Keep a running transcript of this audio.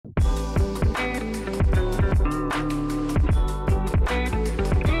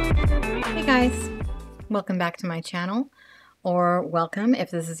welcome back to my channel, or welcome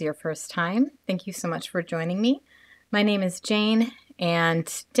if this is your first time. Thank you so much for joining me. My name is Jane, and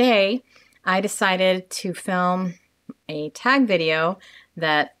today I decided to film a tag video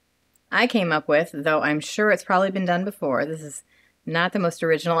that I came up with, though I'm sure it's probably been done before. This is not the most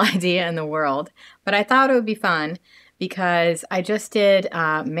original idea in the world, but I thought it would be fun because I just did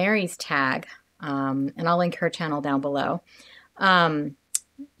Mary's tag, and I'll link her channel down below.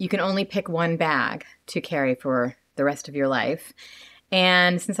 You can only pick one bag to carry for the rest of your life.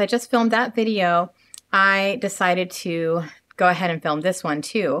 And since I just filmed that video, I decided to go ahead and film this one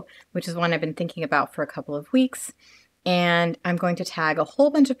too, which is one I've been thinking about for a couple of weeks. And I'm going to tag a whole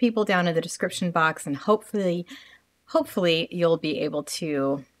bunch of people down in the description box, and hopefully you'll be able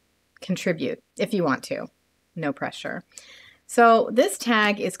to contribute if you want to. No pressure. So this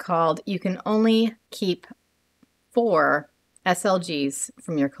tag is called "You Can Only Keep 4 SLGs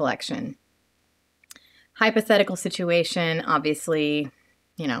from Your Collection." Hypothetical situation, obviously,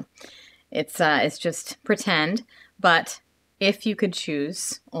 you know, it's just pretend, but if you could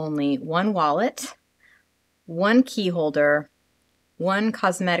choose only one wallet, one key holder, one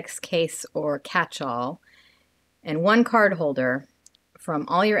cosmetics case or catch-all, and one card holder from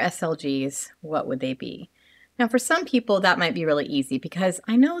all your SLGs, what would they be? Now, for some people, that might be really easy because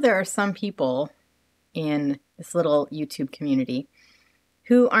I know there are some people in this little YouTube community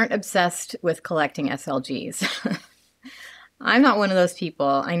who aren't obsessed with collecting SLGs. I'm not one of those people.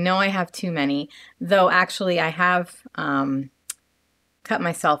 I know I have too many, though actually I have cut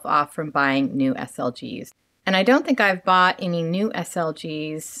myself off from buying new SLGs. And I don't think I've bought any new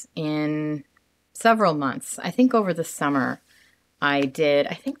SLGs in several months. I think over the summer I did.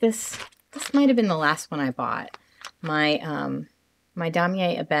 I think this might have been the last one I bought. My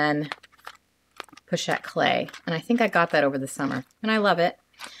Damier Ebene Pochette clay, and I think I got that over the summer, and I love it.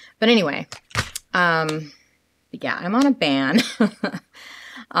 But anyway, yeah, I'm on a ban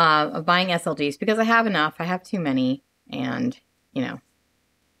of buying SLGs because I have enough. I have too many, and you know,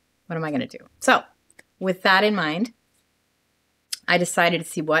 what am I going to do? So with that in mind, I decided to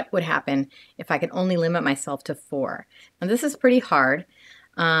see what would happen if I could only limit myself to 4. Now this is pretty hard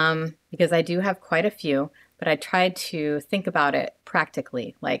because I do have quite a few, but I tried to think about it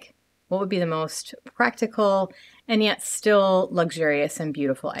practically, like what would be the most practical and yet still luxurious and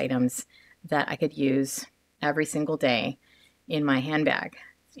beautiful items that I could use every single day in my handbag.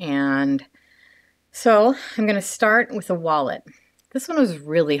 And so I'm going to start with a wallet. This one was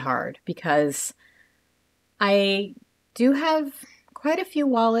really hard because I do have quite a few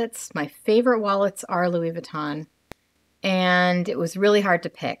wallets. My favorite wallets are Louis Vuitton, and it was really hard to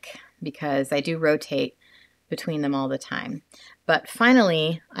pick because I do rotate between them all the time. But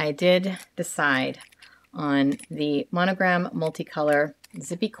finally, I did decide on the Monogram Multicolor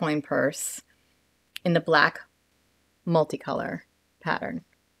Zippy Coin Purse in the black multicolor pattern.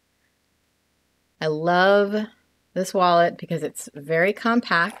 I love this wallet because it's very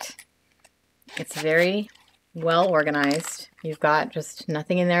compact. It's very well organized. You've got just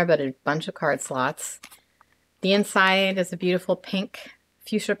nothing in there but a bunch of card slots. The inside is a beautiful pink,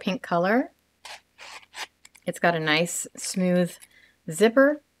 fuchsia pink color. It's got a nice smooth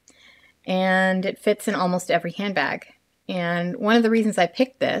zipper, and it fits in almost every handbag. And one of the reasons I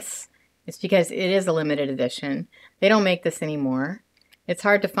picked this is because it is a limited edition. They don't make this anymore. It's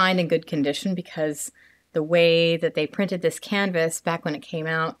hard to find in good condition because the way that they printed this canvas back when it came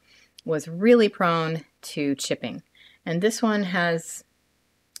out was really prone to chipping. And this one has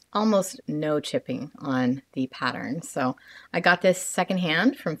almost no chipping on the pattern. So I got this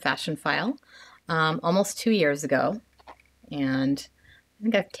secondhand from Fashion File almost 2 years ago, and I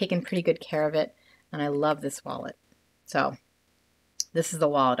think I've taken pretty good care of it, and I love this wallet. So this is the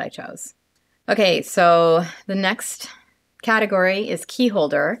wallet I chose. Okay, so the next category is key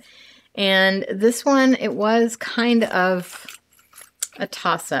holder, and this one, it was kind of a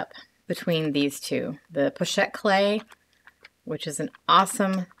toss-up between these two. The Pochette clay, which is an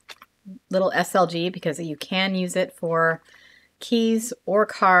awesome little SLG because you can use it for keys or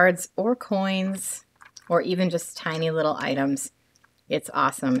cards or coins or even just tiny little items. It's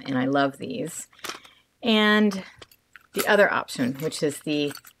awesome, and I love these. And the other option, which is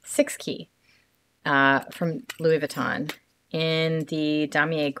the 6 key from Louis Vuitton in the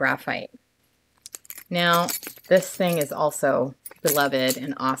Damier Graphite. Now, this thing is also beloved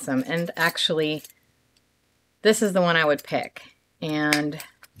and awesome, and actually, this is the one I would pick, and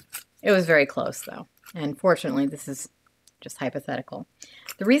it was very close, though. And fortunately, this is just hypothetical.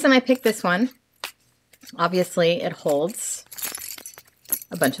 The reason I picked this one, obviously, it holds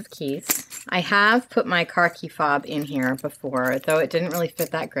a bunch of keys. I have put my car key fob in here before, though it didn't really fit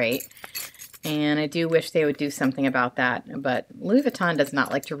that great. And I do wish they would do something about that, but Louis Vuitton does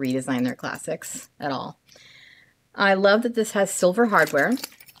not like to redesign their classics at all. I love that this has silver hardware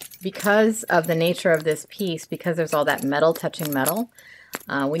because of the nature of this piece, because there's all that metal touching metal.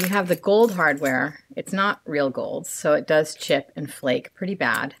 When you have the gold hardware, it's not real gold, so it does chip and flake pretty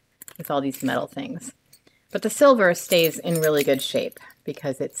bad with all these metal things. But the silver stays in really good shape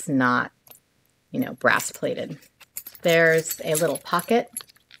because it's not, you know, brass plated. There's a little pocket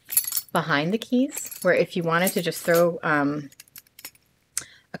behind the keys where if you wanted to just throw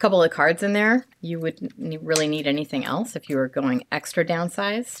a couple of cards in there, you wouldn't really need anything else if you were going extra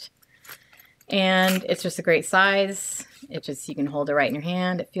downsized. And it's just a great size. You can hold it right in your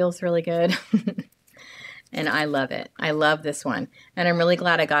hand. It feels really good. And I love it. I love this one. And I'm really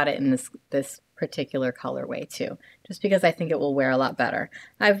glad I got it in this particular colorway too, just because I think it will wear a lot better.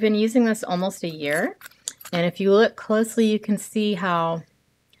 I've been using this almost a year. And if you look closely, you can see how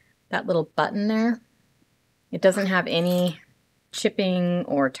that little button there, it doesn't have any chipping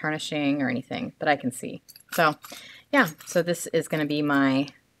or tarnishing or anything that I can see. So yeah, so this is going to be my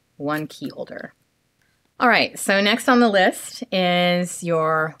one key holder. All right, so next on the list is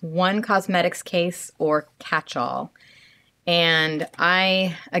your one cosmetics case or catch-all. And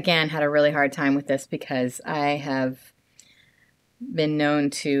I, again, had a really hard time with this because I have been known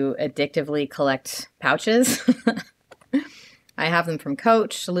to addictively collect pouches. I have them from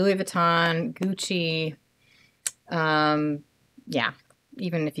Coach, Louis Vuitton, Gucci, yeah,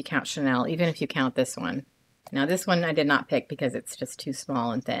 even if you count Chanel, even if you count this one. Now this one I did not pick because it's just too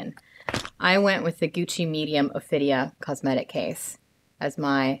small and thin. I went with the Gucci Medium Ophidia cosmetic case as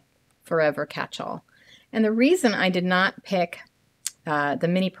my forever catch-all. And the reason I did not pick the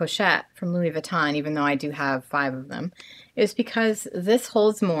mini pochette from Louis Vuitton, even though I do have 5 of them, is because this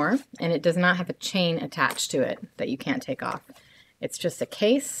holds more and it does not have a chain attached to it that you can't take off. It's just a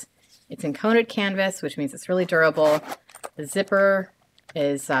case. It's in coated canvas, which means it's really durable. The zipper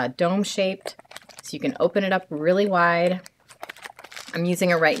is dome shaped, so you can open it up really wide. I'm using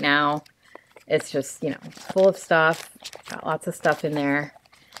it right now. It's just, you know, full of stuff. Got lots of stuff in there.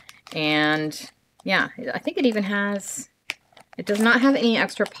 And yeah, I think it even has, it does not have any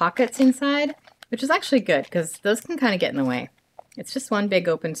extra pockets inside, which is actually good because those can kind of get in the way. It's just one big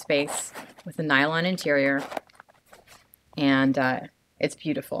open space with a nylon interior. And it's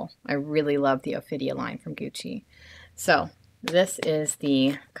beautiful. I really love the Ophidia line from Gucci. So this is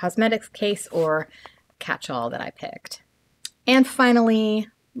the cosmetics case or catch-all that I picked. And finally,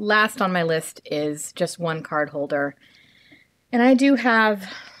 last on my list is just one card holder. And I do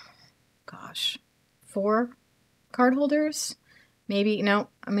have, gosh, 4 card holders. Maybe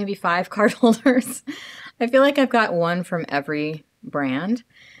 5 card holders. I feel like I've got one from every brand.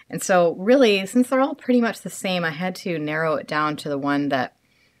 And so really, since they're all pretty much the same, I had to narrow it down to the one that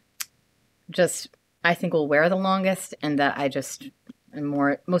just I think will wear the longest and that I just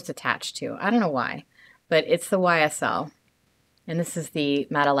am most attached to. I don't know why, but it's the YSL. And this is the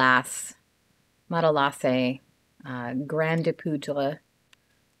Matalas Grand de Poudre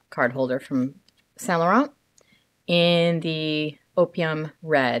card holder from Saint Laurent in the Opium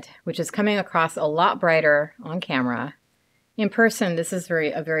Red, which is coming across a lot brighter on camera. In person, this is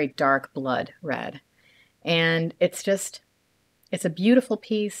a very dark blood red. And it's a beautiful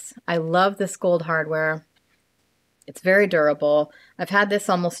piece. I love this gold hardware. It's very durable. I've had this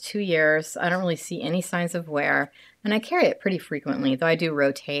almost 2 years. I don't really see any signs of wear. And I carry it pretty frequently, though I do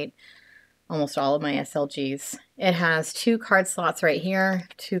rotate almost all of my SLGs. It has 2 card slots right here,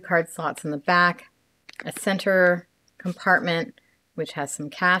 2 card slots in the back, a center compartment, which has some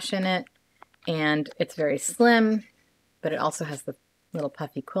cash in it. And it's very slim, but it also has the little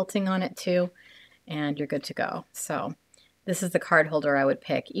puffy quilting on it too. And you're good to go. So this is the card holder I would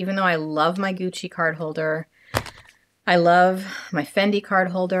pick. Even though I love my Gucci card holder, I love my Fendi card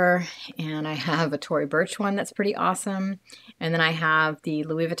holder, and I have a Tory Burch one that's pretty awesome. And then I have the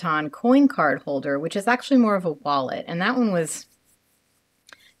Louis Vuitton coin card holder, which is actually more of a wallet. And that one was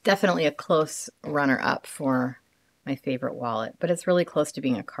definitely a close runner-up for my favorite wallet, but it's really close to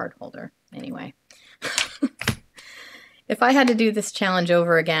being a card holder anyway. If I had to do this challenge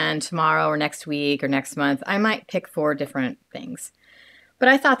over again tomorrow or next week or next month, I might pick 4 different things. But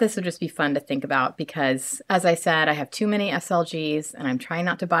I thought this would just be fun to think about because, as I said, I have too many SLGs and I'm trying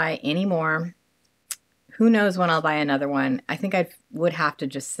not to buy any more. Who knows when I'll buy another one? I think I would have to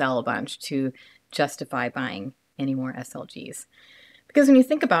just sell a bunch to justify buying any more SLGs. Because when you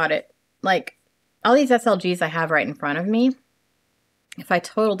think about it, like all these SLGs I have right in front of me, if I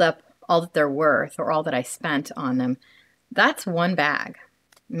totaled up all that they're worth or all that I spent on them, that's one bag.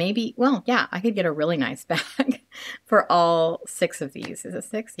 Maybe, well, yeah, I could get a really nice bag. for all 6 of these. Is it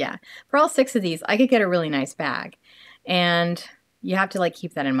 6? Yeah. For all 6 of these, I could get a really nice bag. And you have to like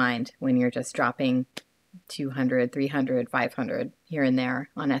keep that in mind when you're just dropping 200, 300, 500 here and there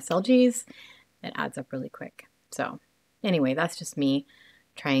on SLGs. It adds up really quick. So anyway, that's just me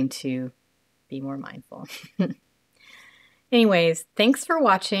trying to be more mindful. Anyways, thanks for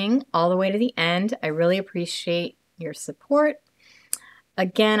watching all the way to the end. I really appreciate your support.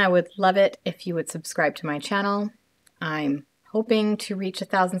 Again, I would love it if you would subscribe to my channel. I'm hoping to reach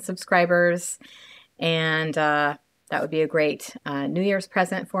 1,000 subscribers, and that would be a great New Year's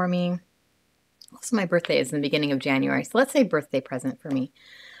present for me. Also, my birthday is in the beginning of January, so let's say birthday present for me.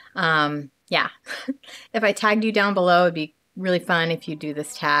 Yeah, if I tagged you down below, it'd be really fun if you do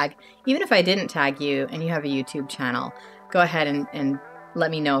this tag. Even if I didn't tag you and you have a YouTube channel, go ahead and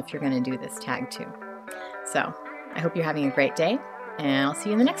let me know if you're going to do this tag too. So I hope you're having a great day, and I'll see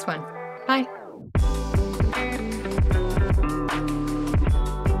you in the next one. Bye.